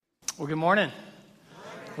Well, good morning.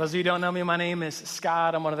 For those of you who don't know me, my name is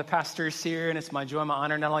Scott. I'm one of the pastors here, and it's my joy and my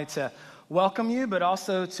honor not only to welcome you, but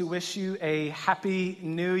also to wish you a happy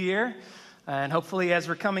new year. And hopefully, as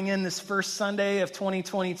we're coming in this first Sunday of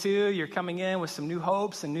 2022, you're coming in with some new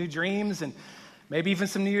hopes and new dreams and maybe even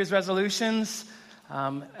some New Year's resolutions.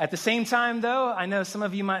 At the same time, though, I know some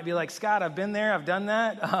of you might be like, Scott, I've been there, I've done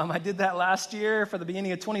that. I did that last year for the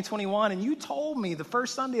beginning of 2021, and you told me the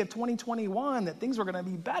first Sunday of 2021 that things were going to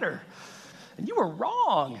be better, and you were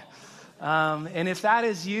wrong. And if that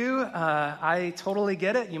is you, I totally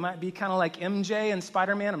get it. You might be kind of like MJ in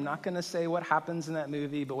Spider-Man. I'm not going to say what happens in that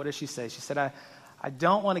movie, but what does she say? She said, I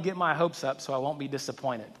don't want to get my hopes up so I won't be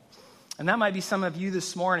disappointed. And that might be some of you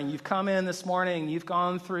this morning. You've come in this morning, you've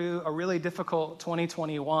gone through a really difficult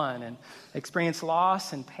 2021 and experienced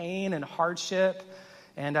loss and pain and hardship.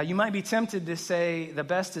 And you might be tempted to say the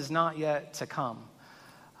best is not yet to come.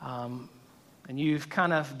 And you've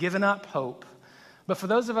kind of given up hope. But for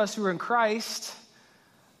those of us who are in Christ,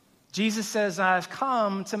 Jesus says, I've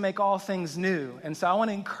come to make all things new. And so I want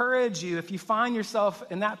to encourage you, if you find yourself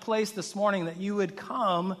in that place this morning, that you would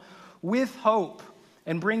come with hope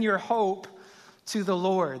and bring your hope to the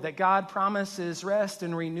Lord, that God promises rest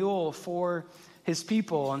and renewal for his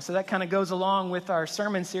people. And so that kind of goes along with our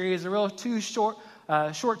sermon series, a real short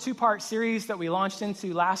two-part series that we launched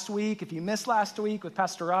into last week. If you missed last week with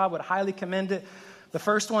Pastor Rob, would highly commend it. The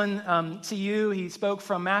first one to you, he spoke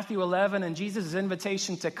from Matthew 11 and Jesus'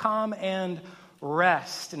 invitation to come and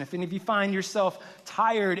rest. And if any of you find yourself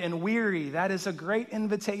tired and weary, that is a great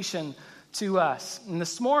invitation to us. And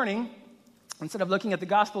this morning, instead of looking at the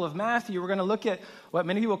Gospel of Matthew, we're going to look at what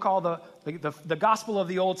many people call the Gospel of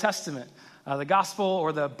the Old Testament, the Gospel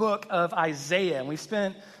or the book of Isaiah. And we've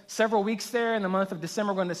spent several weeks there. In the month of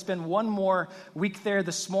December, we're going to spend one more week there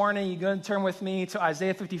this morning. You're going to turn with me to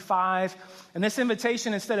Isaiah 55. And this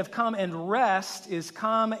invitation, instead of come and rest, is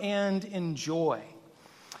come and enjoy.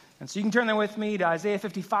 And so you can turn there with me to Isaiah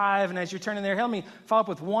 55. And as you're turning there, help me follow up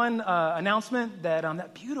with one announcement that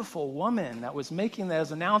that beautiful woman that was making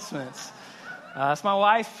those announcements. It's my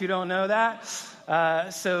wife, if you don't know that.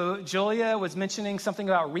 So Julia was mentioning something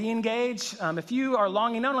about re-engage. If you are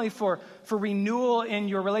longing not only for renewal in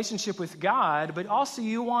your relationship with God, but also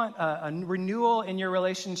you want a renewal in your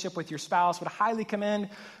relationship with your spouse, would highly commend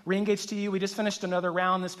re-engage to you. We just finished another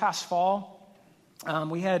round this past fall.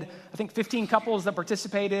 We had, I think, 15 couples that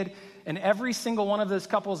participated, and every single one of those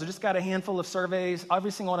couples, I just got a handful of surveys,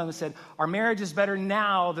 every single one of them said, our marriage is better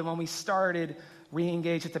now than when we started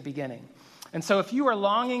re-engage at the beginning. And so if you are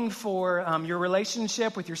longing for your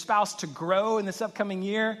relationship with your spouse to grow in this upcoming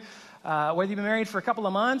year, whether you've been married for a couple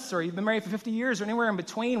of months or you've been married for 50 years or anywhere in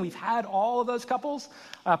between, we've had all of those couples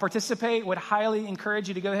participate. Would highly encourage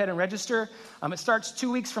you to go ahead and register. It starts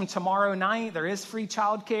 2 weeks from tomorrow night. There is free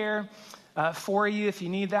childcare for you if you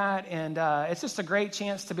need that. And it's just a great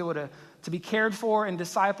chance to be able to be cared for and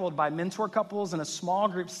discipled by mentor couples in a small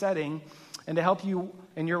group setting and to help you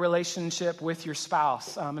in your relationship with your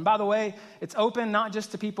spouse. And by the way, it's open not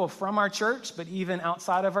just to people from our church, but even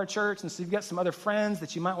outside of our church. And so you've got some other friends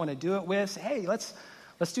that you might want to do it with. Say, hey, let's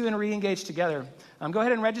do and re-engage together. Go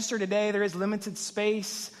ahead and register today. There is limited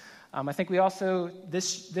space. I think we also,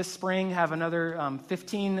 this spring, have another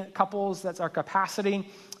 15 couples. That's our capacity.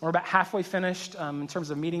 We're about halfway finished in terms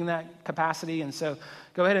of meeting that capacity. And so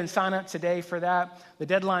go ahead and sign up today for that. The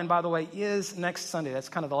deadline, by the way, is next Sunday. That's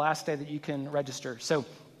kind of the last day that you can register. So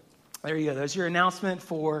there you go. There's your announcement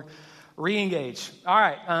for re-engage. All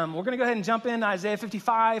right. We're going to go ahead and jump into Isaiah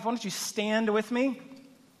 55. Why don't you stand with me?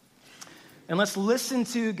 And let's listen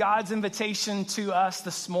to God's invitation to us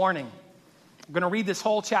this morning. I'm going to read this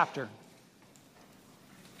whole chapter.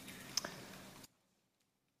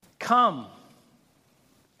 Come,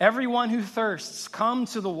 everyone who thirsts, come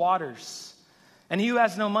to the waters. And he who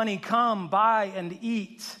has no money, come, buy and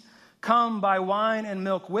eat. Come, buy wine and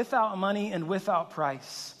milk without money and without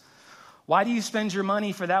price. Why do you spend your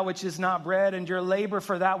money for that which is not bread, and your labor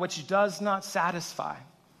for that which does not satisfy?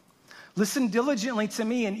 Listen diligently to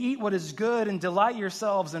me and eat what is good, and delight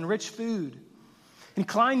yourselves in rich food.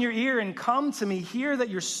 Incline your ear and come to me. Hear that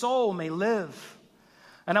your soul may live.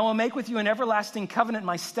 And I will make with you an everlasting covenant,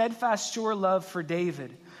 my steadfast, sure love for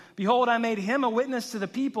David. Behold, I made him a witness to the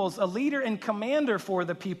peoples, a leader and commander for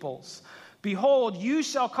the peoples. Behold, you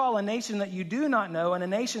shall call a nation that you do not know, and a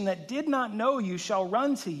nation that did not know you shall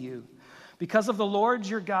run to you. Because of the Lord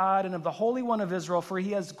your God and of the Holy One of Israel, for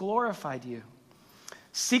he has glorified you.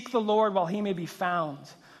 Seek the Lord while he may be found.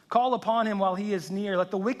 Call upon him while he is near.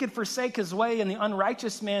 Let the wicked forsake his way and the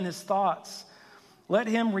unrighteous man his thoughts. Let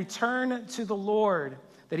him return to the Lord,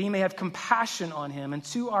 that he may have compassion on him, and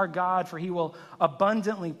to our God, for he will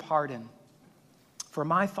abundantly pardon. For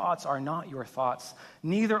my thoughts are not your thoughts,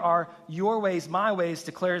 neither are your ways my ways,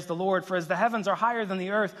 declares the Lord. For as the heavens are higher than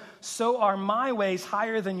the earth, so are my ways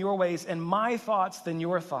higher than your ways, and my thoughts than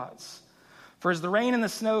your thoughts. For as the rain and the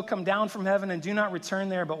snow come down from heaven and do not return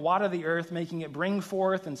there, but water the earth, making it bring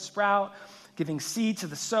forth and sprout, giving seed to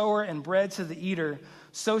the sower and bread to the eater,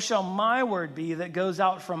 so shall my word be that goes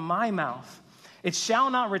out from my mouth. It shall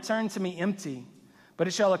not return to me empty, but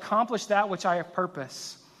it shall accomplish that which I have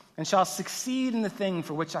purposed, and shall succeed in the thing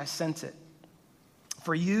for which I sent it.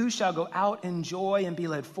 For you shall go out in joy and be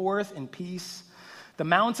led forth in peace. The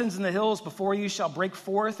mountains and the hills before you shall break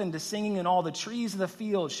forth into singing, and all the trees of the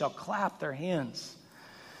field shall clap their hands.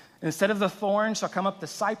 Instead of the thorn shall come up the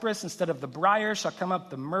cypress, instead of the briar shall come up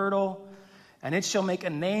the myrtle, and it shall make a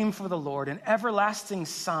name for the Lord, an everlasting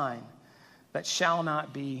sign that shall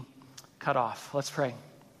not be cut off. Let's pray.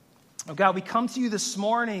 Oh God, we come to you this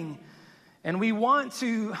morning, and we want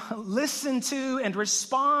to listen to and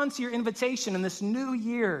respond to your invitation in this new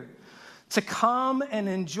year to come and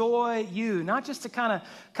enjoy you, not just to kind of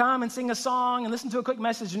come and sing a song and listen to a quick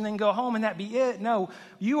message and then go home and that be it. No,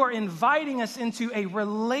 you are inviting us into a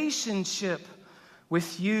relationship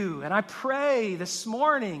with you. And I pray this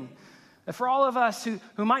morning that for all of us who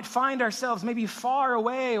might find ourselves maybe far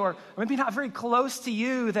away or maybe not very close to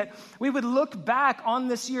you, that we would look back on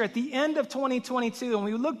this year at the end of 2022, and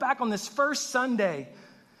we would look back on this first Sunday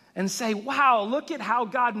and say, wow, look at how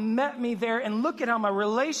God met me there, and look at how my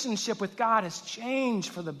relationship with God has changed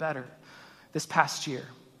for the better this past year.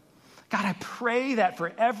 God, I pray that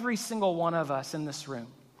for every single one of us in this room.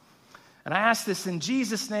 And I ask this in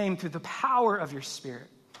Jesus' name through the power of your Spirit.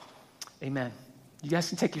 Amen. You guys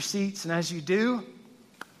can take your seats, and as you do,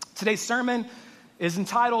 today's sermon is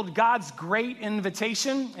entitled God's Great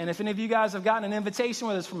Invitation. And if any of you guys have gotten an invitation,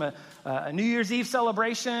 whether it's from a New Year's Eve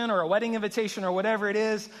celebration or a wedding invitation or whatever it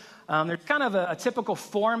is, there's kind of a typical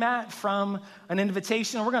format from an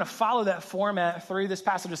invitation. We're going to follow that format through this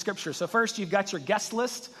passage of Scripture. So first, you've got your guest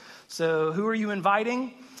list. So who are you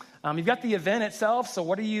inviting? You've got the event itself. So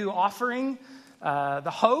what are you offering?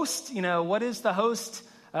 The host, what is the host?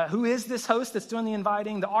 Who is this host that's doing the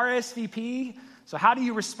inviting? The RSVP. So how do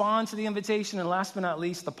you respond to the invitation? And last but not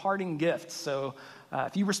least, the parting gift. So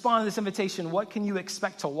if you respond to this invitation, what can you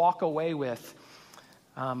expect to walk away with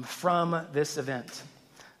from this event?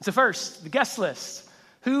 So first, the guest list.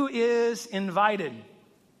 Who is invited?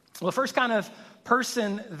 Well, the first kind of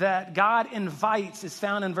person that God invites is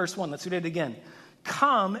found in verse 1. Let's read it again.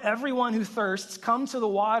 Come, everyone who thirsts, come to the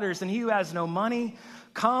waters, and he who has no money,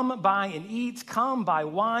 come buy and eat. Come buy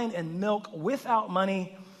wine and milk without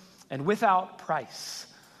money and without price.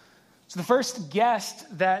 So the first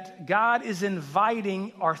guest that God is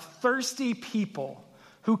inviting are thirsty people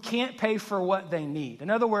who can't pay for what they need. In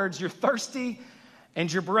other words, you're thirsty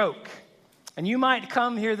and you're broke. And you might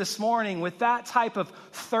come here this morning with that type of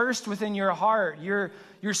thirst within your heart.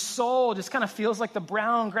 Your soul just kind of feels like the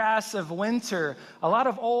brown grass of winter. A lot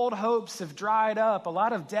of old hopes have dried up. A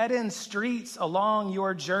lot of dead-end streets along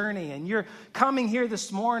your journey. And you're coming here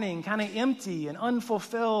this morning kind of empty and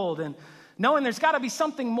unfulfilled and knowing there's got to be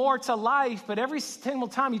something more to life. But every single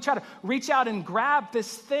time you try to reach out and grab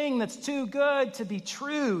this thing that's too good to be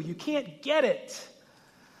true, you can't get it.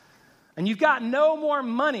 And you've got no more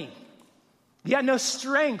money. You got no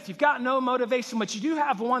strength. You've got no motivation. But you do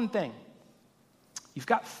have one thing. You've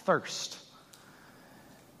got thirst.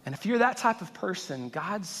 And if you're that type of person,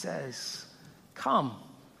 God says, come,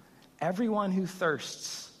 everyone who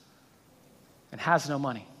thirsts and has no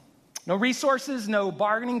money. No resources, no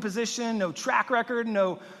bargaining position, no track record,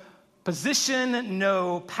 no position,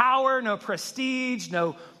 no power, no prestige,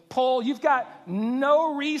 no pull. You've got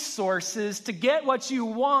no resources to get what you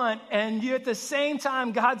want, and you, at the same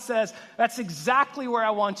time, God says, that's exactly where I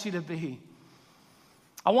want you to be.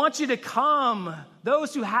 I want you to come,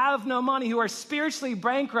 those who have no money, who are spiritually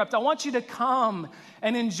bankrupt, I want you to come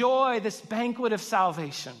and enjoy this banquet of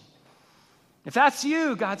salvation. If that's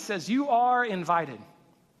you, God says, you are invited.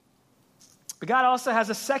 But God also has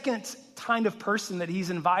a second kind of person that he's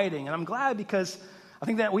inviting, and I'm glad because I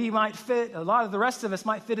think that we might fit, a lot of the rest of us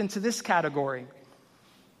might fit into this category.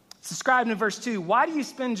 It's described in verse 2. Why do you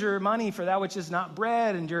spend your money for that which is not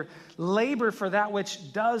bread and your labor for that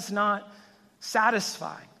which does not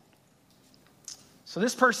satisfy? So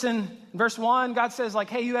this person, in verse 1, God says, like,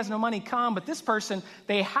 hey, you has no money, come. But this person,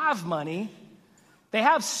 they have money. They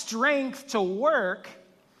have strength to work,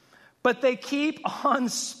 but they keep on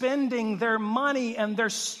spending their money and their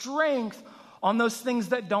strength on those things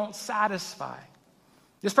that don't satisfy.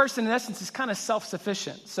 This person, in essence, is kind of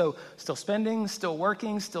self-sufficient. So still spending, still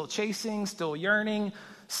working, still chasing, still yearning,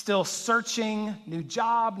 still searching, new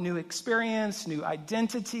job, new experience, new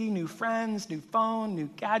identity, new friends, new phone, new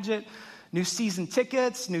gadget, new season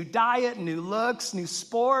tickets, new diet, new looks, new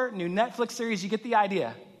sport, new Netflix series. You get the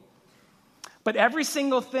idea. But every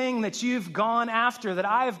single thing that you've gone after, that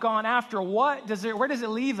I have gone after, where does it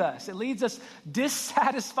leave us? It leaves us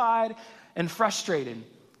dissatisfied and frustrated.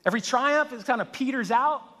 Every triumph is kind of peters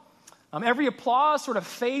out. Every applause sort of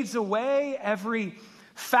fades away. Every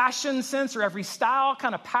fashion sense or every style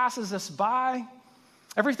kind of passes us by.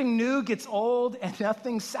 Everything new gets old and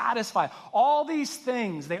nothing satisfies. All these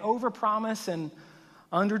things, they overpromise and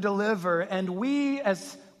underdeliver. And we,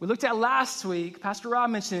 as we looked at last week, Pastor Rob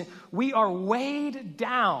mentioned it, we are weighed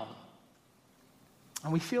down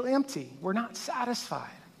and we feel empty. We're not satisfied.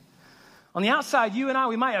 On the outside, you and I,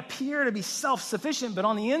 we might appear to be self-sufficient, but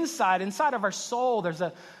on the inside of our soul, there's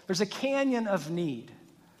a canyon of need.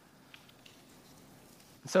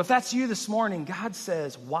 So if that's you this morning, God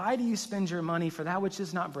says, why do you spend your money for that which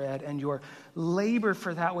is not bread and your labor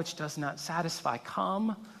for that which does not satisfy?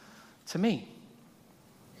 Come to me.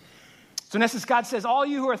 So in essence, God says, all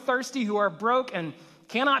you who are thirsty, who are broke and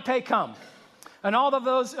cannot pay, come. And all of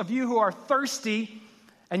those of you who are thirsty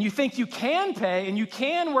and you think you can pay and you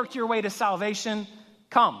can work your way to salvation,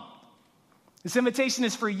 come. This invitation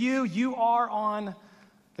is for you. You are on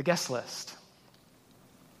the guest list.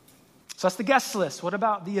 So that's the guest list. What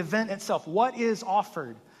about the event itself? What is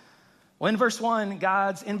offered? Well, in verse 1,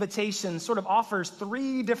 God's invitation sort of offers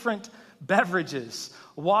 3 different beverages: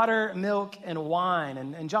 water, milk, and wine.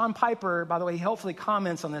 And John Piper, by the way, he helpfully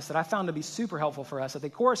comments on this that I found to be super helpful for us, that they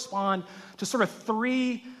correspond to sort of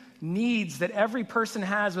 3 needs that every person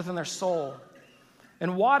has within their soul.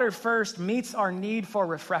 And water first meets our need for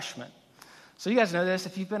refreshment. So you guys know this,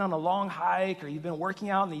 if you've been on a long hike or you've been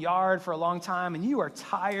working out in the yard for a long time and you are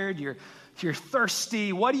tired, you're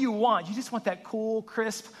thirsty, what do you want? You just want that cool,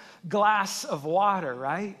 crisp glass of water,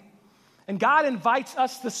 right? And God invites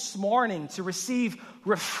us this morning to receive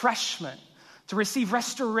refreshment, to receive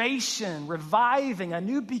restoration, reviving, a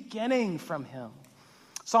new beginning from Him.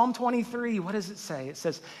 Psalm 23, what does it say? It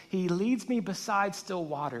says, He leads me beside still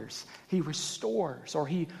waters. He restores or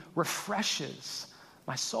He refreshes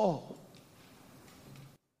my soul.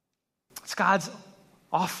 It's God's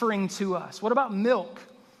offering to us. What about milk?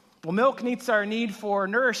 Well, milk meets our need for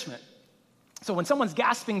nourishment. So when someone's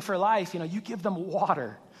gasping for life, you give them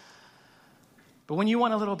water. But when you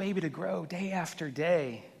want a little baby to grow day after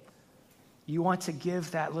day, you want to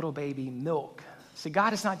give that little baby milk. See,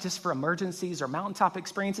 God is not just for emergencies or mountaintop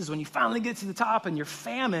experiences. When you finally get to the top and you're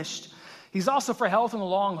famished, He's also for health in the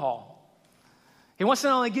long haul. He wants to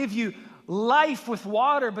not only give you life with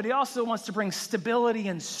water, but He also wants to bring stability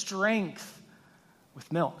and strength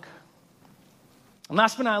with milk. And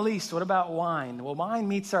last but not least, what about wine? Well, wine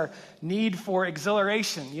meets our need for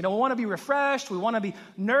exhilaration. We want to be refreshed, we want to be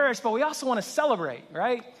nourished, but we also want to celebrate,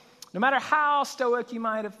 right? No matter how stoic you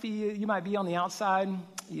might be on the outside,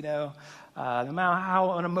 no matter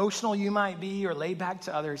how unemotional you might be or laid back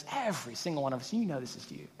to others, every single one of us, this is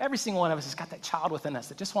you. Every single one of us has got that child within us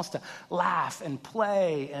that just wants to laugh and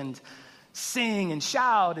play and sing and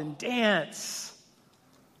shout and dance.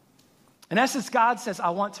 In essence, God says,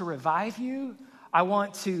 I want to revive you, I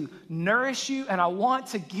want to nourish you, and I want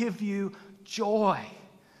to give you joy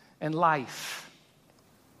and life.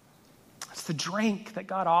 It's the drink that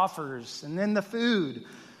God offers. And then the food.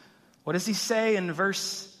 What does He say in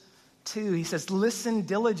verse 2? He says, listen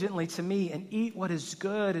diligently to me and eat what is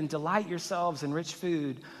good and delight yourselves in rich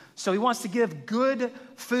food. So He wants to give good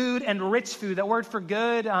food and rich food. That word for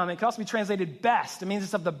good, it can also be translated best. It means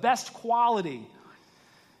it's of the best quality.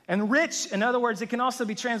 And rich, in other words, it can also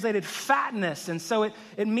be translated fatness. And so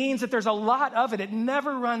it means that there's a lot of it. It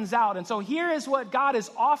never runs out. And so here is what God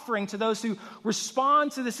is offering to those who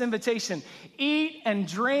respond to this invitation. Eat and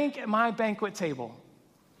drink at my banquet table.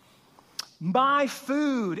 My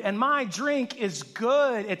food and my drink is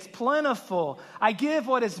good. It's plentiful. I give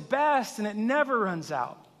what is best and it never runs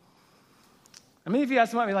out. And many of you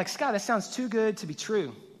guys might be like, Scott, that sounds too good to be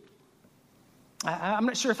true. I'm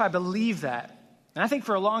not sure if I believe that. And I think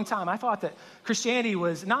for a long time, I thought that Christianity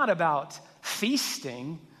was not about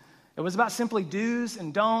feasting. It was about simply do's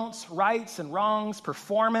and don'ts, rights and wrongs,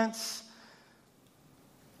 performance,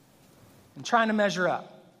 and trying to measure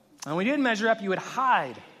up. And when you didn't measure up, you would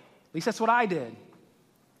hide. At least that's what I did.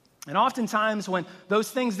 And oftentimes when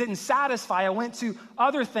those things didn't satisfy, I went to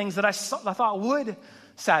other things that I thought would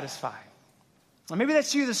satisfy. Or maybe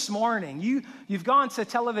that's you this morning. You've gone to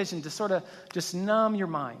television to sort of just numb your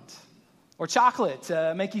mind. Or chocolate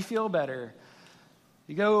to make you feel better.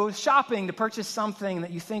 You go shopping to purchase something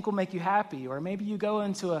that you think will make you happy, or maybe you go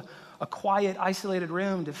into a quiet, isolated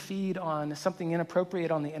room to feed on something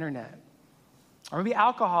inappropriate on the internet. Or maybe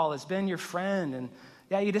alcohol has been your friend, and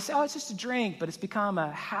you just say, oh, it's just a drink, but it's become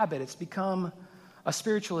a habit. It's become a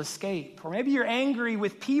spiritual escape. Or maybe you're angry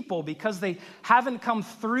with people because they haven't come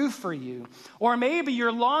through for you. Or maybe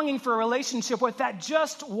you're longing for a relationship with that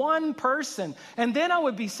just one person, and then I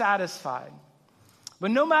would be satisfied.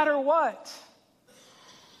 But no matter what,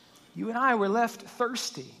 you and I were left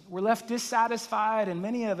thirsty. We're left dissatisfied, and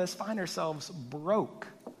many of us find ourselves broke.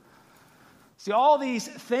 See, all these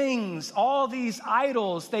things, all these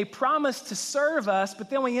idols, they promise to serve us,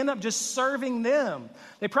 but then we end up just serving them.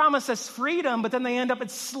 They promise us freedom, but then they end up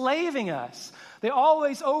enslaving us. They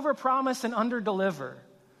always overpromise and underdeliver.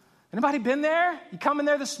 Anybody been there? You come in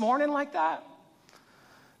there this morning like that?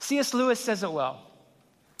 C.S. Lewis says it well.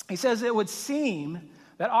 He says, it would seem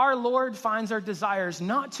that our Lord finds our desires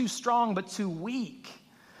not too strong, but too weak.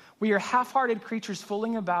 We are half-hearted creatures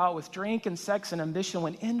fooling about with drink and sex and ambition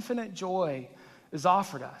when infinite joy is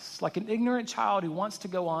offered us, like an ignorant child who wants to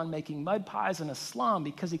go on making mud pies in a slum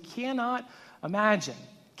because he cannot imagine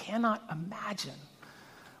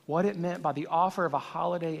what it meant by the offer of a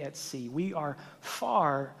holiday at sea. We are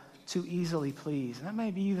far too easily pleased. And that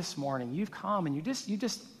may be you this morning. You've come and you just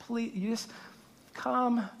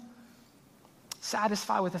come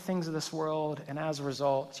satisfied with the things of this world, and as a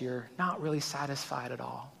result, you're not really satisfied at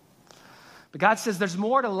all. But God says there's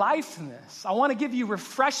more to life than this. I want to give you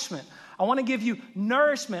refreshment. I want to give you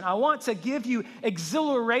nourishment. I want to give you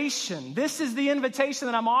exhilaration. This is the invitation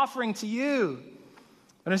that I'm offering to you.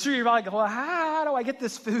 And I'm sure you're like, well, how do I get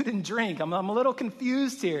this food and drink? I'm a little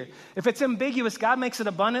confused here. If it's ambiguous, God makes it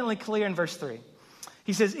abundantly clear in verse 3.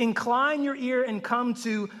 He says, incline your ear and come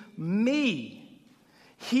to me.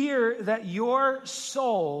 Hear that your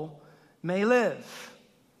soul may live.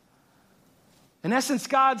 In essence,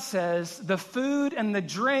 God says, the food and the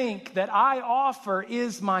drink that I offer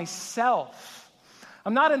is myself.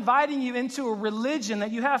 I'm not inviting you into a religion that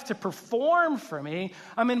you have to perform for me.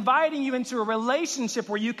 I'm inviting you into a relationship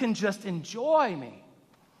where you can just enjoy me.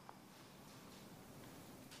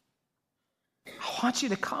 I want you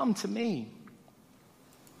to come to me.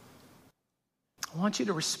 I want you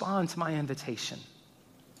to respond to my invitation.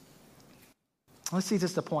 Let's see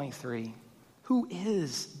just the point 3. Who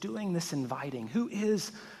is doing this inviting? Who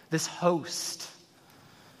is this host?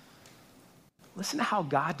 Listen to how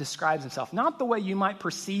God describes himself. Not the way you might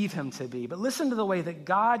perceive him to be, but listen to the way that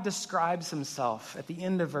God describes himself at the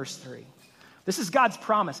end of verse 3. This is God's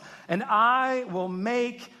promise. And I will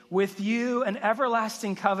make with you an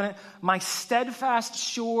everlasting covenant, my steadfast,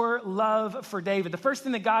 sure love for David. The first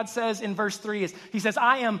thing that God says in verse 3 is, he says,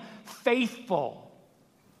 I am faithful.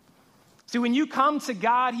 See, when you come to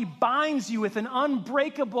God, he binds you with an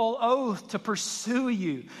unbreakable oath to pursue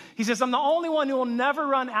you. He says, I'm the only one who will never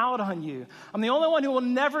run out on you. I'm the only one who will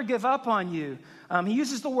never give up on you. He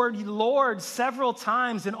uses the word Lord several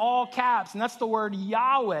times in all caps, and that's the word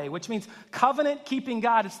Yahweh, which means covenant-keeping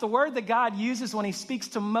God. It's the word that God uses when he speaks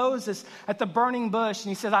to Moses at the burning bush. And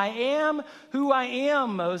he says, I am who I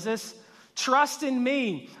am, Moses. Trust in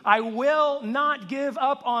me. I will not give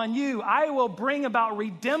up on you. I will bring about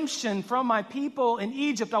redemption from my people in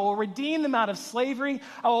Egypt. I will redeem them out of slavery.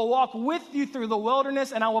 I will walk with you through the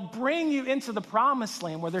wilderness, and I will bring you into the promised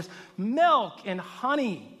land where there's milk and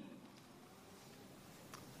honey.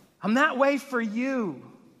 I'm that way for you.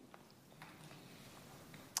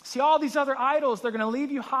 See, all these other idols, they're going to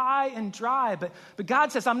leave you high and dry. But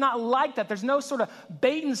God says, I'm not like that. There's no sort of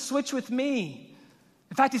bait and switch with me.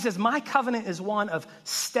 In fact, he says, my covenant is one of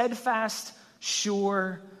steadfast,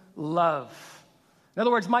 sure love. In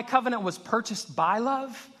other words, my covenant was purchased by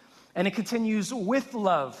love, and it continues with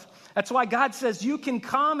love. That's why God says, you can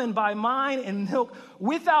come and buy mine and milk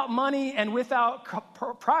without money and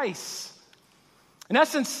without price. In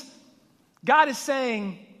essence, God is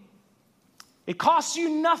saying, it costs you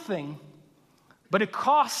nothing, but it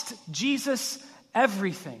cost Jesus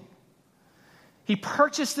everything. He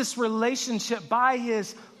purchased this relationship by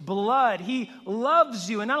his blood. He loves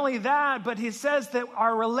you. And not only that, but he says that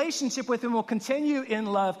our relationship with him will continue in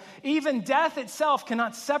love. Even death itself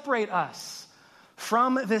cannot separate us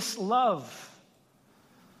from this love.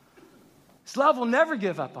 This love will never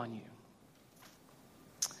give up on you.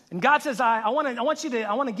 And God says, I want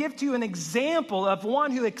to give to you an example of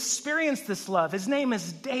one who experienced this love. His name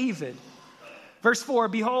is David. Verse 4,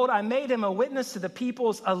 behold, I made him a witness to the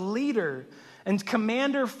peoples, a leader and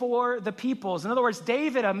commander for the peoples. In other words,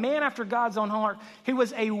 David, a man after God's own heart, he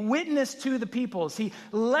was a witness to the peoples. He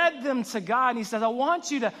led them to God, and he says, I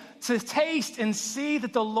want you to taste and see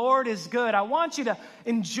that the Lord is good. I want you to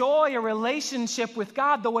enjoy a relationship with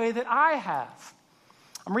God the way that I have.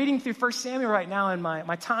 I'm reading through 1 Samuel right now in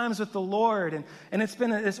my times with the Lord, and it's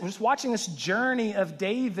been we're just watching this journey of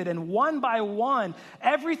David, and one by one,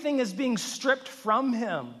 everything is being stripped from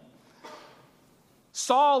him.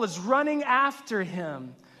 Saul is running after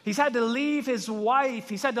him. He's had to leave his wife.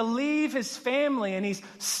 He's had to leave his family, and he's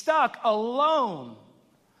stuck alone.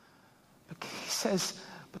 But he says,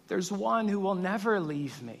 but there's one who will never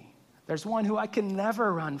leave me. There's one who I can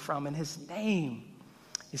never run from, and his name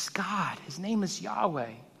is God. His name is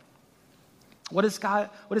Yahweh. What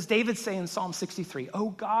does David say in Psalm 63?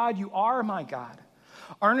 Oh God, you are my God.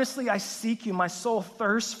 Earnestly I seek you. My soul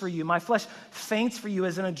thirsts for you. My flesh faints for you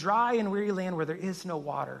as in a dry and weary land where there is no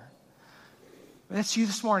water. That's you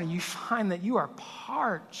this morning. You find that you are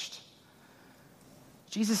parched.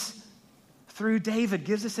 Jesus, through David,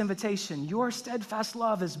 gives this invitation. Your steadfast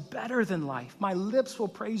love is better than life. My lips will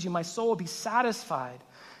praise you. My soul will be satisfied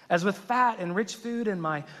as with fat and rich food, and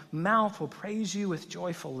my mouth will praise you with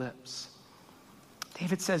joyful lips.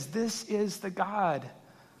 David says, this is the God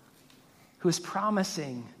who is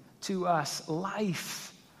promising to us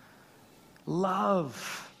life,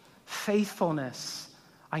 love, faithfulness.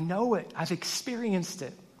 I know it. I've experienced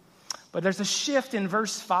it. But there's a shift in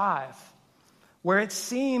verse 5 where it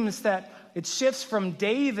seems that it shifts from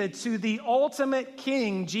David to the ultimate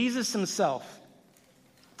king, Jesus himself.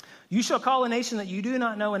 You shall call a nation that you do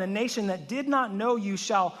not know, and a nation that did not know you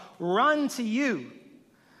shall run to you.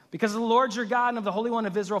 Because of the Lord your God and of the Holy One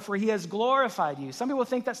of Israel, for he has glorified you. Some people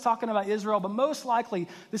think that's talking about Israel, but most likely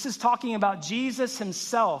this is talking about Jesus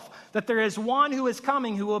himself. That there is one who is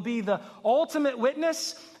coming who will be the ultimate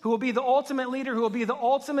witness, who will be the ultimate leader, who will be the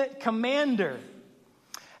ultimate commander.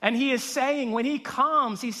 And he is saying, when he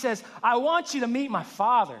comes, he says, I want you to meet my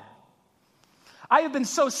Father. I have been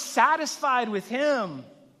so satisfied with him.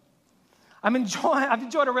 I've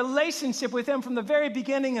enjoyed a relationship with him from the very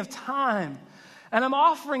beginning of time. And I'm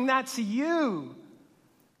offering that to you.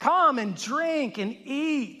 Come and drink and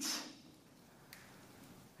eat.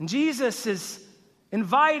 And Jesus is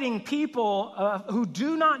inviting people who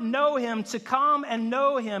do not know him to come and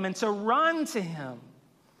know him and to run to him.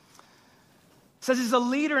 It says he's a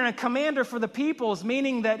leader and a commander for the peoples,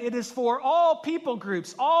 meaning that it is for all people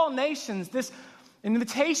groups, all nations. This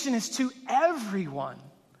invitation is to everyone.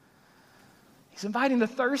 He's inviting the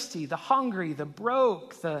thirsty, the hungry, the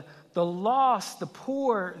broke, the lost, the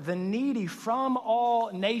poor, the needy from all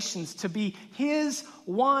nations to be his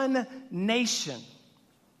one nation,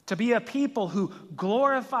 to be a people who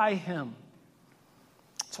glorify him.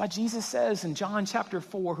 That's why Jesus says in John chapter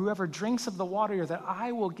 4, whoever drinks of the water that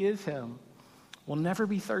I will give him will never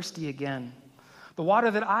be thirsty again. The water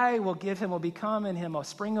that I will give him will become in him a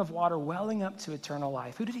spring of water welling up to eternal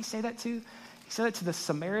life. Who did he say that to? He said it to the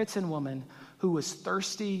Samaritan woman who was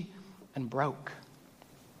thirsty and broke.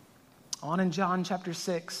 On in John chapter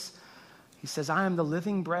 6, he says, I am the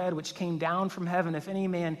living bread which came down from heaven. If any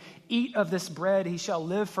man eat of this bread, he shall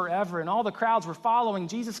live forever. And all the crowds were following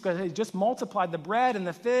Jesus because they just multiplied the bread and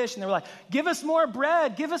the fish. And they were like, give us more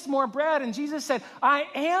bread, give us more bread. And Jesus said, I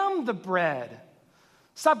am the bread.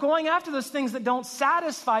 Stop going after those things that don't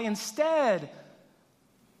satisfy. Instead,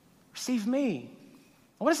 receive me.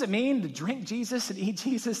 What does it mean to drink Jesus and eat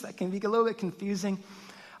Jesus? That can be a little bit confusing.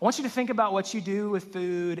 I want you to think about what you do with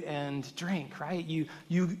food and drink, right? You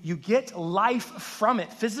get life from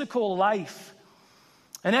it, physical life.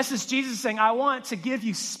 In essence, Jesus is saying, I want to give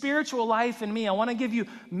you spiritual life in me. I want to give you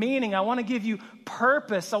meaning. I want to give you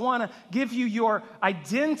purpose. I want to give you your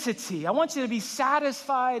identity. I want you to be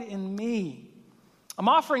satisfied in me. I'm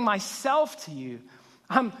offering myself to you.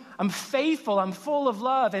 I'm faithful. I'm full of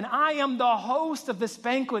love. And I am the host of this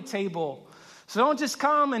banquet table. So don't just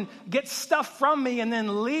come and get stuff from me and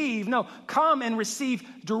then leave. No, come and receive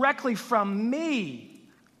directly from me.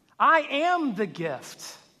 I am the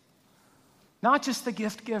gift, not just the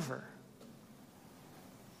gift giver.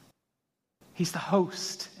 He's the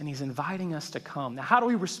host, and he's inviting us to come. Now, how do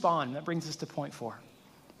we respond? That brings us to point 4.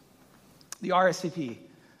 The RSVP.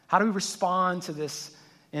 How do we respond to this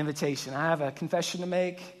invitation? I have a confession to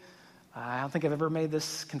make. I don't think I've ever made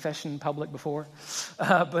this confession in public before,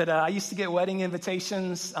 but I used to get wedding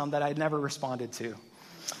invitations that I'd never responded to.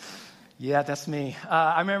 Yeah, that's me.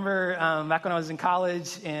 I remember back when I was in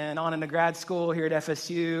college and on into grad school here at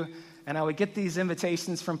FSU, And I would get these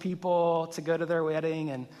invitations from people to go to their wedding,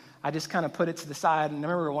 and I just kind of put it to the side. And I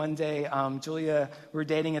remember one day, Julia, we were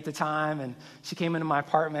dating at the time, and she came into my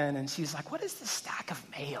apartment, and she's like, what is this stack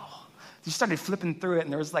of mail? She started flipping through it,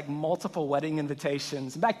 and there was like multiple wedding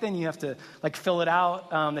invitations. And back then, you have to like fill it out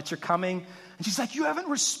that you're coming. And she's like, you haven't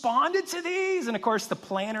responded to these? And of course, the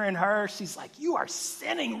planner in her, she's like, you are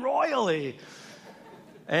sinning royally.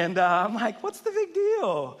 And I'm like, what's the big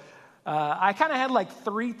deal? I kind of had like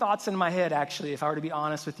 3 thoughts in my head, actually, if I were to be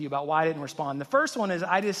honest with you, about why I didn't respond. The first one is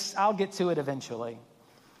I'll get to it eventually.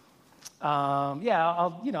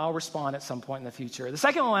 I'll respond at some point in the future. The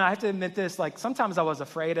second one, I have to admit this, like sometimes I was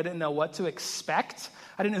afraid. I didn't know what to expect.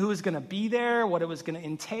 I didn't know who was going to be there, what it was going to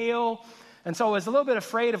entail. And so I was a little bit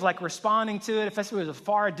afraid of like responding to it. If it was a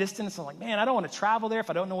far distance, I'm like, man, I don't want to travel there if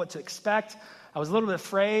I don't know what to expect. I was a little bit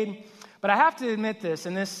afraid. But I have to admit this,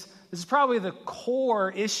 and this is probably the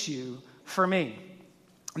core issue for me.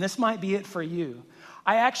 And this might be it for you.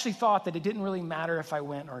 I actually thought that it didn't really matter if I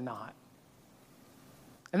went or not.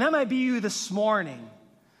 And that might be you this morning.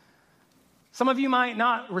 Some of you might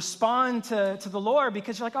not respond to the Lord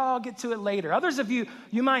because you're like, oh, I'll get to it later. Others of you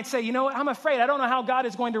might say, you know what, I'm afraid. I don't know how God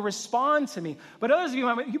is going to respond to me. But others of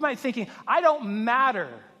you might be thinking, I don't matter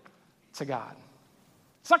to God.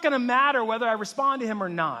 It's not going to matter whether I respond to him or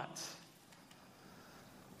not.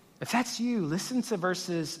 If that's you, listen to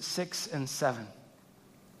verses 6 and 7.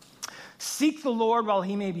 Seek the Lord while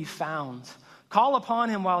he may be found. Call upon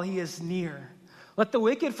him while he is near. Let the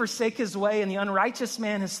wicked forsake his way and the unrighteous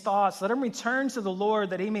man his thoughts. Let him return to the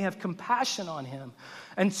Lord that he may have compassion on him,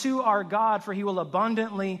 and to our God, for he will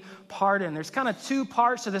abundantly pardon. There's kind of 2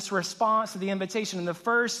 parts to this response to the invitation. And the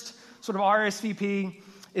first sort of RSVP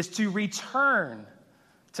is to return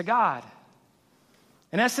to God.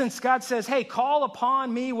 In essence, God says, hey, call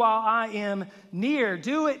upon me while I am near.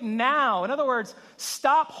 Do it now. In other words,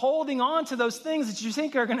 stop holding on to those things that you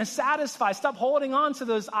think are going to satisfy. Stop holding on to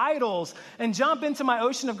those idols and jump into my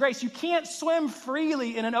ocean of grace. You can't swim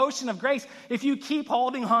freely in an ocean of grace if you keep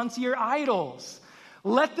holding on to your idols.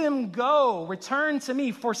 Let them go. Return to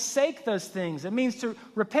me. Forsake those things. It means to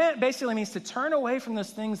repent, basically means to turn away from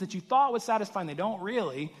those things that you thought would satisfy and they don't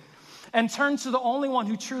really. And turn to the only one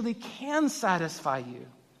who truly can satisfy you.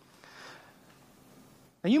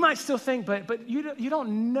 Now, you might still think, but you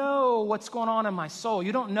don't know what's going on in my soul.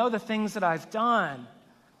 You don't know the things that I've done.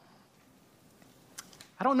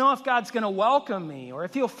 I don't know if God's going to welcome me or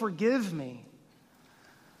if he'll forgive me.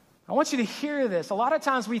 I want you to hear this. A lot of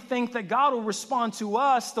times we think that God will respond to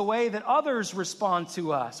us the way that others respond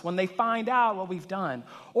to us when they find out what we've done.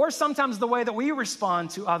 Or sometimes the way that we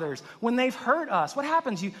respond to others when they've hurt us. What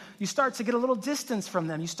happens? You start to get a little distance from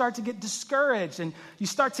them. You start to get discouraged and you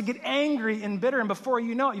start to get angry and bitter. And before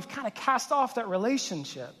you know it, you've kind of cast off that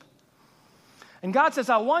relationship. And God says,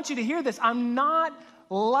 I want you to hear this. I'm not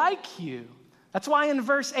like you. That's why in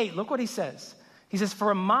verse 8, look what he says. He says,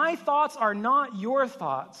 for my thoughts are not your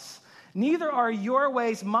thoughts, neither are your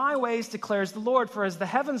ways my ways, declares the Lord. For as the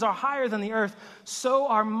heavens are higher than the earth, so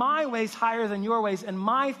are my ways higher than your ways, and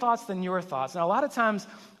my thoughts than your thoughts. Now, a lot of times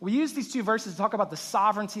we use these 2 verses to talk about the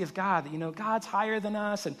sovereignty of God, that, God's higher than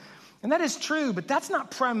us. And that is true, but that's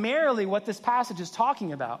not primarily what this passage is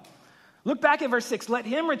talking about. Look back at verse 6. Let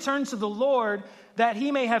him return to the Lord that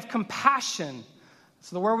he may have compassion.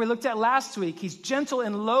 So the word we looked at last week, he's gentle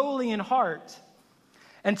and lowly in heart.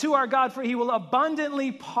 And to our God, for he will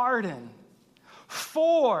abundantly pardon.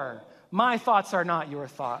 For my thoughts are not your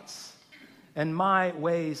thoughts, and my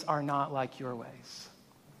ways are not like your ways.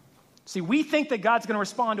 See, we think that God's going to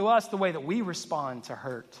respond to us the way that we respond to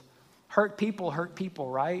hurt. Hurt people,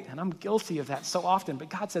 right? And I'm guilty of that so often.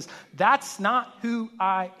 But God says, that's not who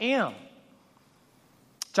I am.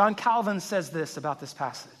 John Calvin says this about this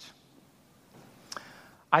passage.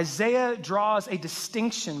 Isaiah draws a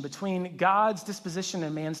distinction between God's disposition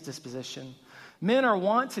and man's disposition. Men are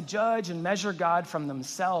wont to judge and measure God from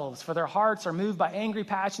themselves, for their hearts are moved by angry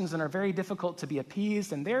passions and are very difficult to be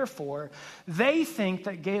appeased, and therefore they think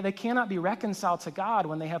that they cannot be reconciled to God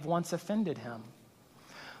when they have once offended him.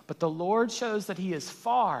 But the Lord shows that he is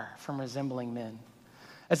far from resembling men.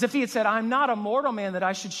 As if he had said, I'm not a mortal man that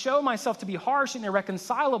I should show myself to be harsh and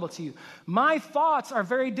irreconcilable to you. My thoughts are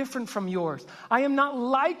very different from yours. I am not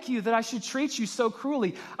like you that I should treat you so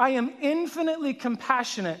cruelly. I am infinitely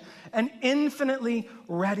compassionate and infinitely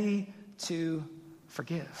ready to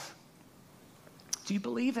forgive. Do you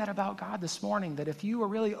believe that about God this morning? That if you were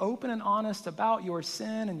really open and honest about your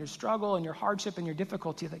sin and your struggle and your hardship and your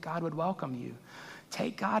difficulty, that God would welcome you?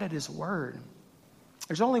 Take God at his word.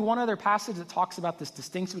 There's only one other passage that talks about this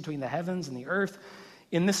distinction between the heavens and the earth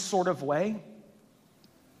in this sort of way,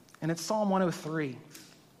 and it's Psalm 103.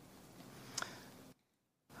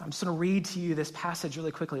 I'm just going to read to you this passage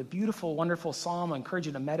really quickly. A beautiful, wonderful psalm. I encourage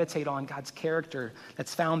you to meditate on God's character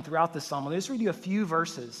that's found throughout the psalm. I'll just read you a few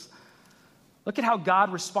verses. Look at how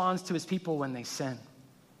God responds to his people when they sin,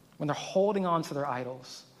 when they're holding on to their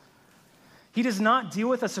idols. He does not deal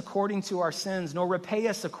with us according to our sins, nor repay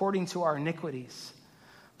us according to our iniquities.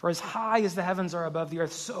 For as high as the heavens are above the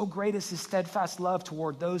earth, so great is his steadfast love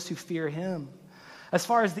toward those who fear him. As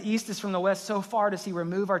far as the east is from the west, so far does he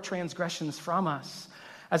remove our transgressions from us.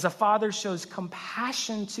 As a father shows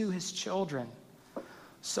compassion to his children,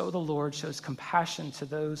 so the Lord shows compassion to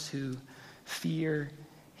those who fear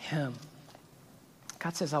him.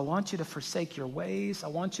 God says, I want you to forsake your ways. I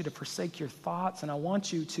want you to forsake your thoughts, and I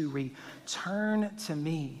want you to return to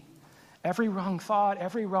me. Every wrong thought,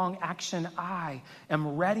 every wrong action, I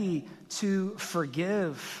am ready to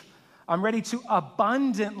forgive. I'm ready to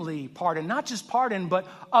abundantly pardon. Not just pardon, but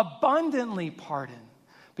abundantly pardon.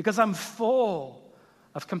 Because I'm full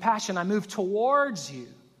of compassion. I move towards you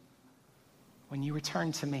when you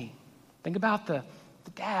return to me. Think about the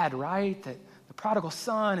dad, right? That the prodigal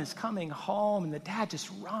son is coming home, and the dad just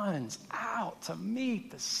runs out to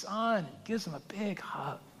meet the son and gives him a big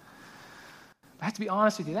hug. I have to be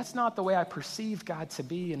honest with you, that's not the way I perceived God to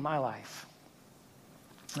be in my life.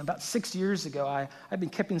 About 6 years ago, I'd been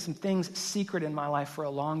keeping some things secret in my life for a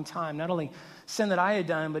long time. Not only sin that I had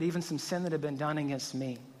done, but even some sin that had been done against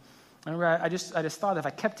me. I just thought if I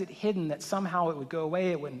kept it hidden that somehow it would go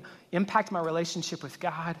away, it wouldn't impact my relationship with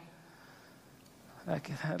God.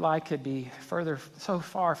 That lie could be so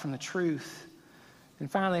far from the truth. And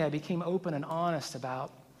finally, I became open and honest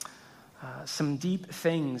about some deep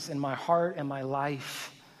things in my heart and my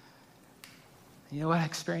life. And you know what I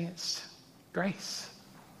experienced? Grace,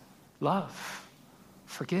 love,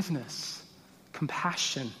 forgiveness,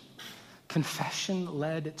 compassion. Confession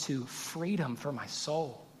led to freedom for my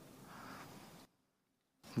soul.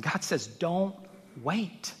 And God says, don't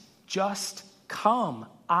wait. Just come.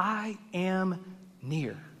 I am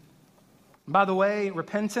near. By the way,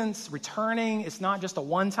 repentance, returning, it's not just a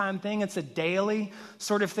one-time thing. It's a daily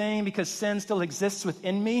sort of thing because sin still exists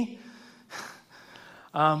within me.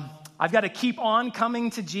 I've got to keep on coming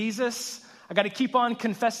to Jesus. I've got to keep on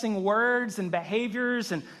confessing words and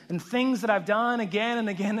behaviors and things that I've done again and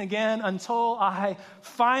again and again until I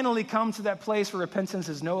finally come to that place where repentance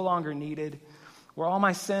is no longer needed, where all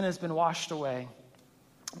my sin has been washed away,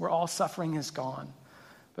 where all suffering is gone.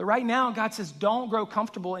 But right now, God says, don't grow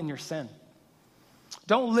comfortable in your sin.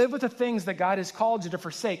 Don't live with the things that God has called you to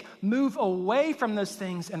forsake. Move away from those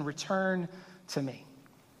things and return to me.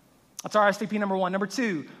 That's our RSVP number one. Number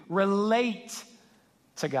two, relate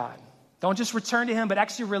to God. Don't just return to him, but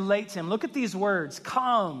actually relate to him. Look at these words.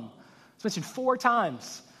 Come. It's mentioned 4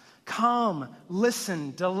 times. Come,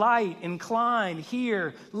 listen, delight, incline,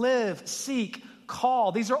 hear, live, seek,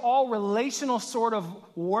 call. These are all relational sort of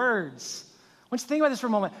words. I want you to think about this for a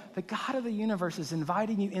moment. The God of the universe is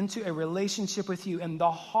inviting you into a relationship with you, and the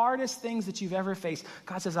hardest things that you've ever faced,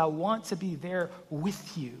 God says, I want to be there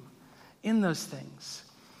with you in those things.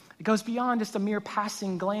 It goes beyond just a mere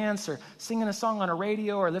passing glance or singing a song on a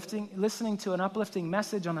radio or listening to an uplifting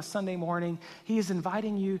message on a Sunday morning. He is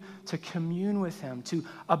inviting you to commune with him, to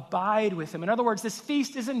abide with him. In other words, this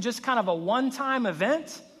feast isn't just kind of a one-time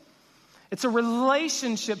event. It's a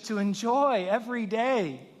relationship to enjoy every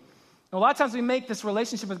day. A lot of times we make this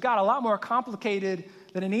relationship with God a lot more complicated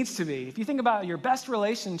than it needs to be. If you think about your best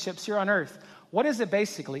relationships here on earth, what is it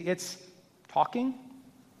basically? It's talking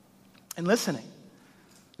and listening.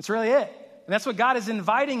 That's really it. And that's what God is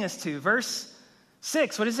inviting us to. Verse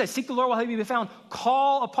 6, what does it say? Seek the Lord while he may be found.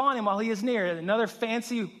 Call upon him while he is near. Another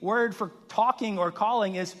fancy word for talking or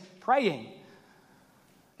calling is praying.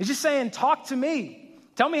 He's just saying, talk to me.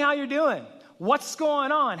 Tell me how you're doing. What's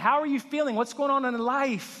going on? How are you feeling? What's going on in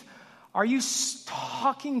life? Are you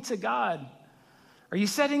talking to God? Are you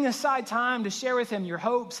setting aside time to share with him your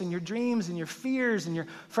hopes and your dreams and your fears and your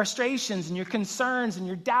frustrations and your concerns and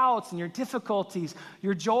your doubts and your difficulties,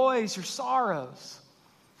 your joys, your sorrows?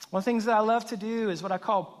 One of the things that I love to do is what I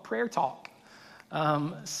call prayer talk.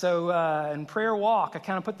 And prayer walk, I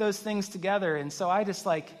kind of put those things together. And so I just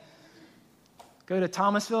go to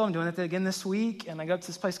Thomasville. I'm doing it again this week. And I go to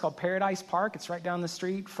this place called Paradise Park. It's right down the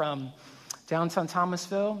street from downtown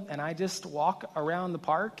Thomasville, and I just walk around the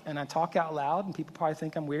park and I talk out loud, and people probably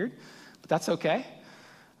think I'm weird, but that's okay.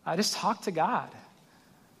 I just talk to God.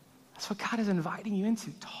 That's what God is inviting you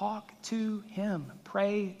into. Talk to him.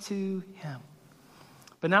 Pray to him.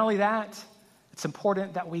 But not only that, it's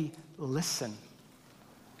important that we listen.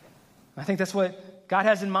 I think that's what God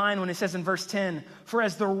has in mind when he says in verse 10, "For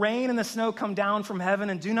as the rain and the snow come down from heaven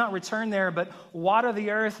and do not return there, but water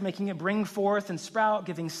the earth, making it bring forth and sprout,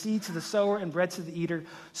 giving seed to the sower and bread to the eater,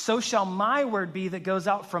 so shall my word be that goes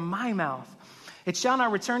out from my mouth. It shall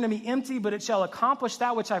not return to me empty, but it shall accomplish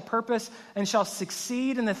that which I purpose and shall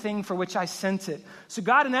succeed in the thing for which I sent it." So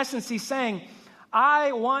God, in essence, he's saying,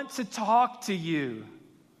 I want to talk to you.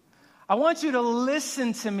 I want you to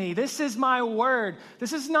listen to me. This is my word.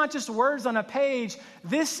 This is not just words on a page.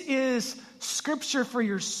 This is scripture for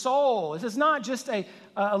your soul. This is not just a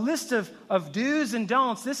list of do's and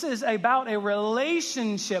don'ts. This is about a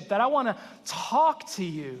relationship that I want to talk to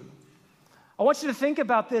you. I want you to think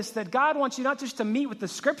about this, that God wants you not just to meet with the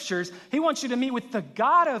scriptures. He wants you to meet with the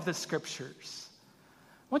God of the scriptures.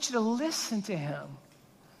 I want you to listen to him.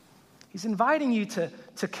 He's inviting you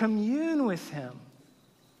to commune with him.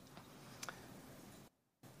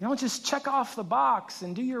 You don't just check off the box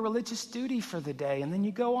and do your religious duty for the day and then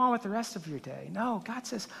you go on with the rest of your day. No, God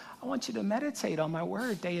says, I want you to meditate on my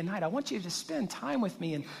word day and night. I want you to spend time with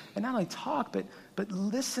me and not only talk, but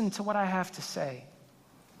listen to what I have to say.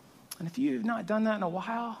 And if you've not done that in a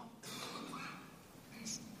while,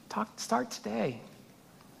 start today.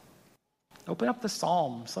 Open up the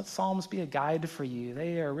Psalms. Let Psalms be a guide for you.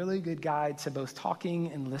 They are a really good guide to both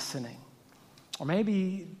talking and listening. Or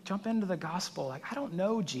maybe jump into the gospel. Like, I don't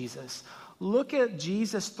know Jesus. Look at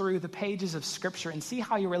Jesus through the pages of Scripture and see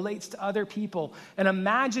how he relates to other people. And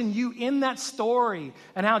imagine you in that story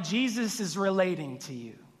and how Jesus is relating to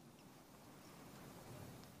you.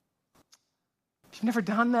 If you've never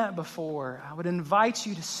done that before, I would invite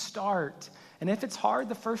you to start. And if it's hard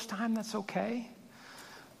the first time, that's okay.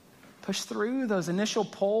 Push through those initial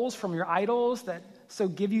pulls from your idols that so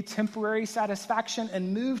give you temporary satisfaction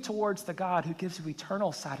and move towards the God who gives you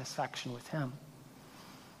eternal satisfaction with him.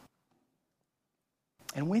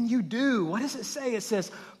 And when you do, what does it say? It says,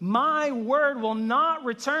 my word will not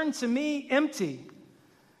return to me empty.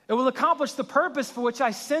 It will accomplish the purpose for which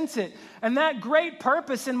I sent it. And that great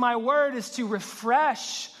purpose in my word is to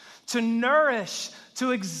refresh, to nourish,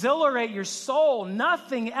 to exhilarate your soul.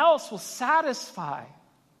 Nothing else will satisfy.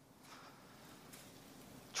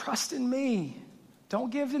 Trust in me. Don't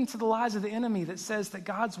give in to the lies of the enemy that says that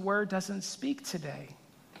God's word doesn't speak today.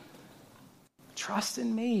 Trust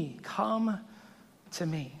in me. Come to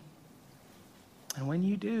me. And when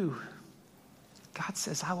you do, God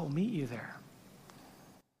says, I will meet you there.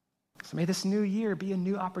 So may this new year be a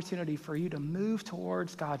new opportunity for you to move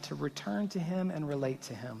towards God, to return to him and relate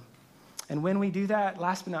to him. And when we do that,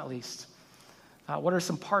 last but not least, what are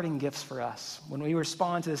some parting gifts for us when we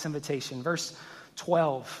respond to this invitation? Verse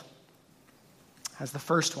 12 has the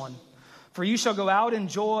first one. For you shall go out in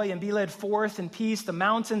joy and be led forth in peace. The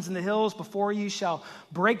mountains and the hills before you shall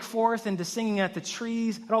break forth into singing at the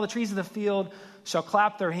trees. And all the trees of the field shall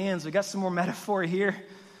clap their hands. We got some more metaphor here.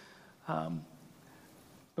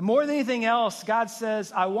 But more than anything else, God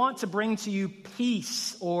says, I want to bring to you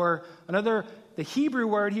peace. Or the Hebrew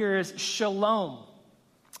word here is shalom.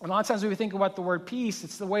 And a lot of times when we think about the word peace,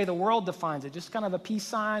 it's the way the world defines it. Just kind of a peace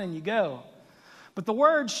sign and you go. But the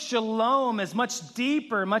word shalom is much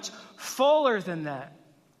deeper, much fuller than that.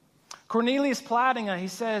 Cornelius Plattinger, he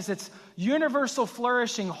says it's universal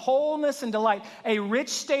flourishing, wholeness and delight, a rich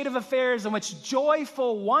state of affairs in which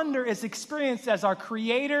joyful wonder is experienced as our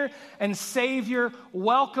Creator and Savior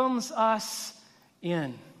welcomes us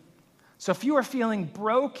in. So if you are feeling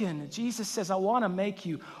broken, Jesus says, I want to make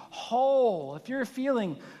you whole. If you're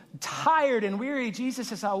feeling tired and weary, Jesus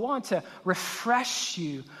says, I want to refresh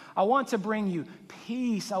you. I want to bring you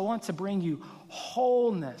peace. I want to bring you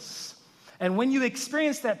wholeness. And when you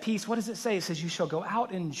experience that peace, what does it say? It says, you shall go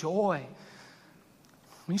out in joy.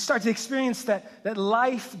 When you start to experience that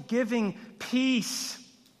life-giving peace,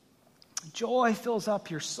 joy fills up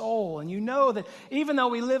your soul. And you know that even though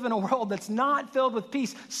we live in a world that's not filled with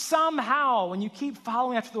peace, somehow when you keep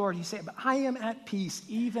following after the Lord, you say, but I am at peace.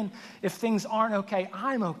 Even if things aren't okay,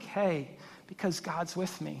 I'm okay because God's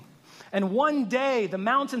with me. And one day the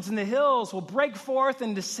mountains and the hills will break forth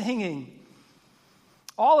into singing.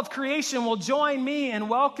 All of creation will join me in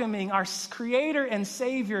welcoming our Creator and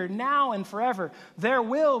Savior now and forever. There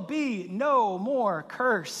will be no more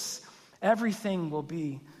curse. Everything will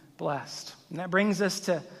be blessed. And that brings us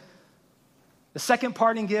to the second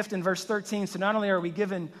parting gift in verse 13. So not only are we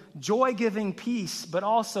given joy-giving peace, but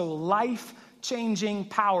also life-changing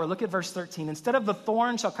power. Look at verse 13. Instead of the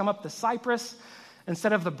thorn shall come up the cypress,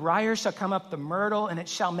 instead of the briar shall come up the myrtle, and it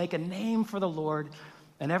shall make a name for the Lord,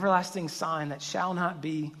 an everlasting sign that shall not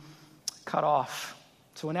be cut off.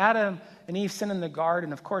 So when Adam and Eve sinned in the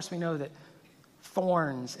garden, of course we know that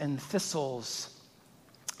thorns and thistles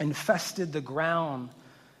infested the ground.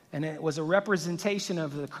 And it was a representation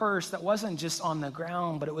of the curse that wasn't just on the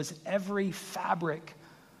ground, but it was every fabric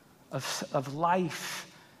of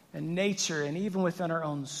life and nature, and even within our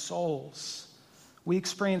own souls. We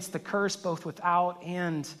experienced the curse both without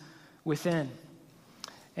and within.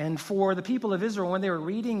 And for the people of Israel, when they were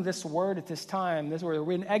reading this word at this time, they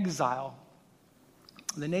were in exile.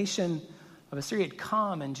 The nation of Assyria had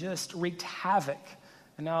come and just wreaked havoc.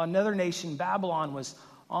 And now another nation, Babylon, was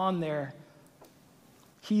on their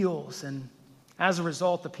heels. And as a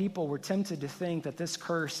result, the people were tempted to think that this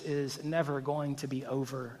curse is never going to be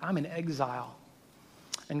over. I'm in exile.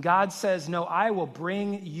 And God says, no, I will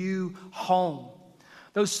bring you home.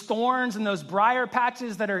 Those thorns and those briar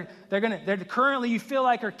patches that they're currently you feel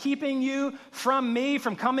like are keeping you from me,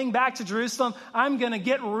 from coming back to Jerusalem, I'm going to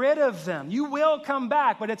get rid of them. You will come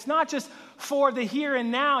back, but it's not just for the here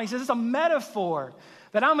and now. He says it's a metaphor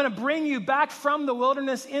that I'm going to bring you back from the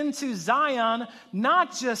wilderness into Zion,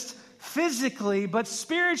 not just physically, but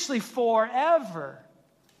spiritually forever.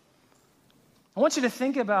 I want you to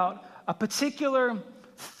think about a particular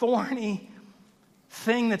thorny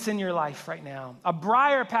thing that's in your life right now, a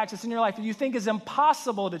briar patch that's in your life that you think is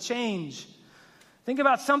impossible to change. Think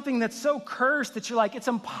about something that's so cursed that you're like, it's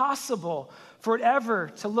impossible for it ever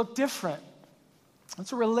to look different.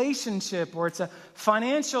 It's a relationship, or it's a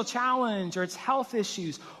financial challenge, or it's health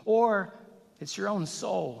issues, or it's your own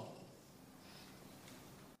soul.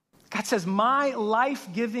 God says, my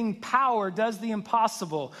life-giving power does the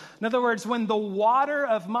impossible. In other words, when the water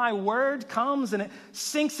of my word comes and it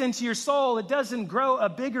sinks into your soul, it doesn't grow a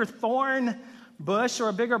bigger thorn bush or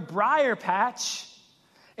a bigger briar patch.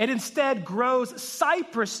 It instead grows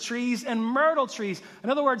cypress trees and myrtle trees. In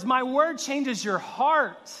other words, my word changes your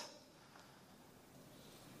heart.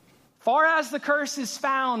 Far as the curse is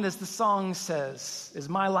found, as the song says, is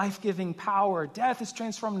my life-giving power. Death is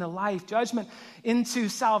transformed into life, judgment into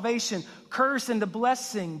salvation, curse into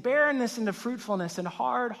blessing, barrenness into fruitfulness, and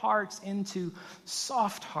hard hearts into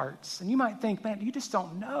soft hearts. And you might think, man, you just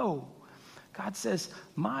don't know. God says,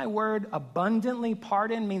 my word abundantly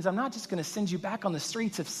pardon means I'm not just going to send you back on the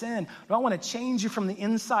streets of sin, but I want to change you from the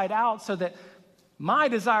inside out so that my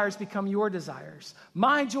desires become your desires.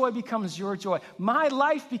 My joy becomes your joy. My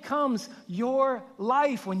life becomes your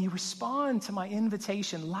life when you respond to my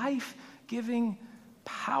invitation. Life-giving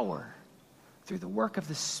power through the work of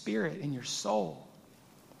the Spirit in your soul.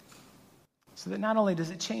 So that not only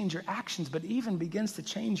does it change your actions, but even begins to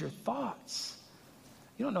change your thoughts.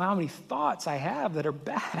 You don't know how many thoughts I have that are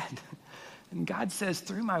bad. And God says,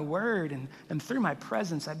 through my word and through my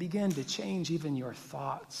presence, I begin to change even your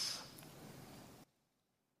thoughts.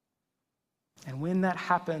 And when that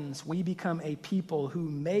happens, we become a people who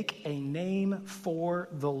make a name for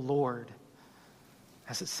the Lord,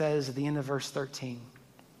 as it says at the end of verse 13.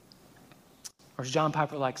 Or as John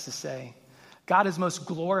Piper likes to say, God is most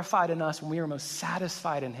glorified in us when we are most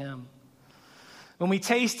satisfied in him. When we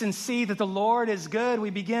taste and see that the Lord is good,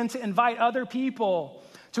 we begin to invite other people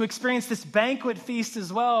to experience this banquet feast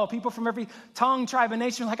as well. People from every tongue, tribe, and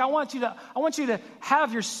nation. Like, I want you to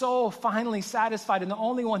have your soul finally satisfied, and the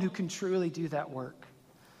only one who can truly do that work.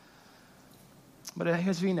 But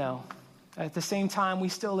as we know, at the same time, we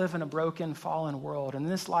still live in a broken, fallen world. And in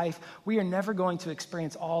this life, we are never going to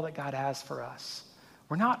experience all that God has for us.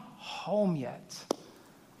 We're not home yet.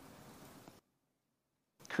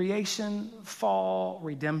 Creation, fall,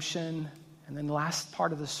 redemption, and then the last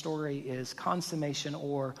part of the story is consummation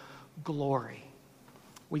or glory.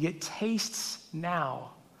 We get tastes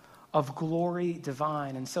now of glory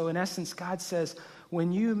divine. And so in essence, God says,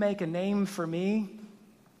 when you make a name for me,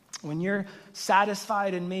 when you're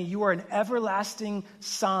satisfied in me, you are an everlasting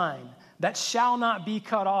sign that shall not be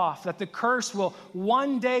cut off, that the curse will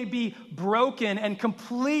one day be broken and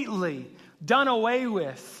completely done away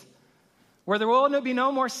with. Where there will be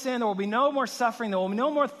no more sin, there will be no more suffering, there will be no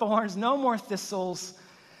more thorns, no more thistles.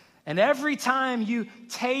 And every time you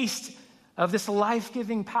taste of this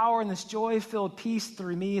life-giving power and this joy-filled peace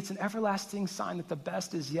through me, it's an everlasting sign that the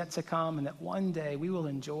best is yet to come and that one day we will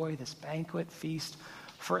enjoy this banquet feast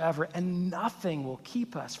forever. And nothing will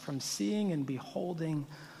keep us from seeing and beholding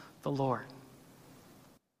the Lord.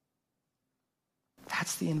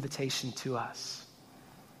 That's the invitation to us.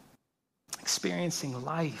 Experiencing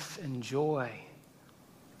life and joy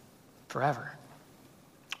forever.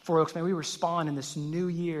 For Oaks, may we respond in this new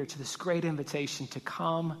year to this great invitation to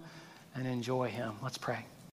come and enjoy him. Let's pray.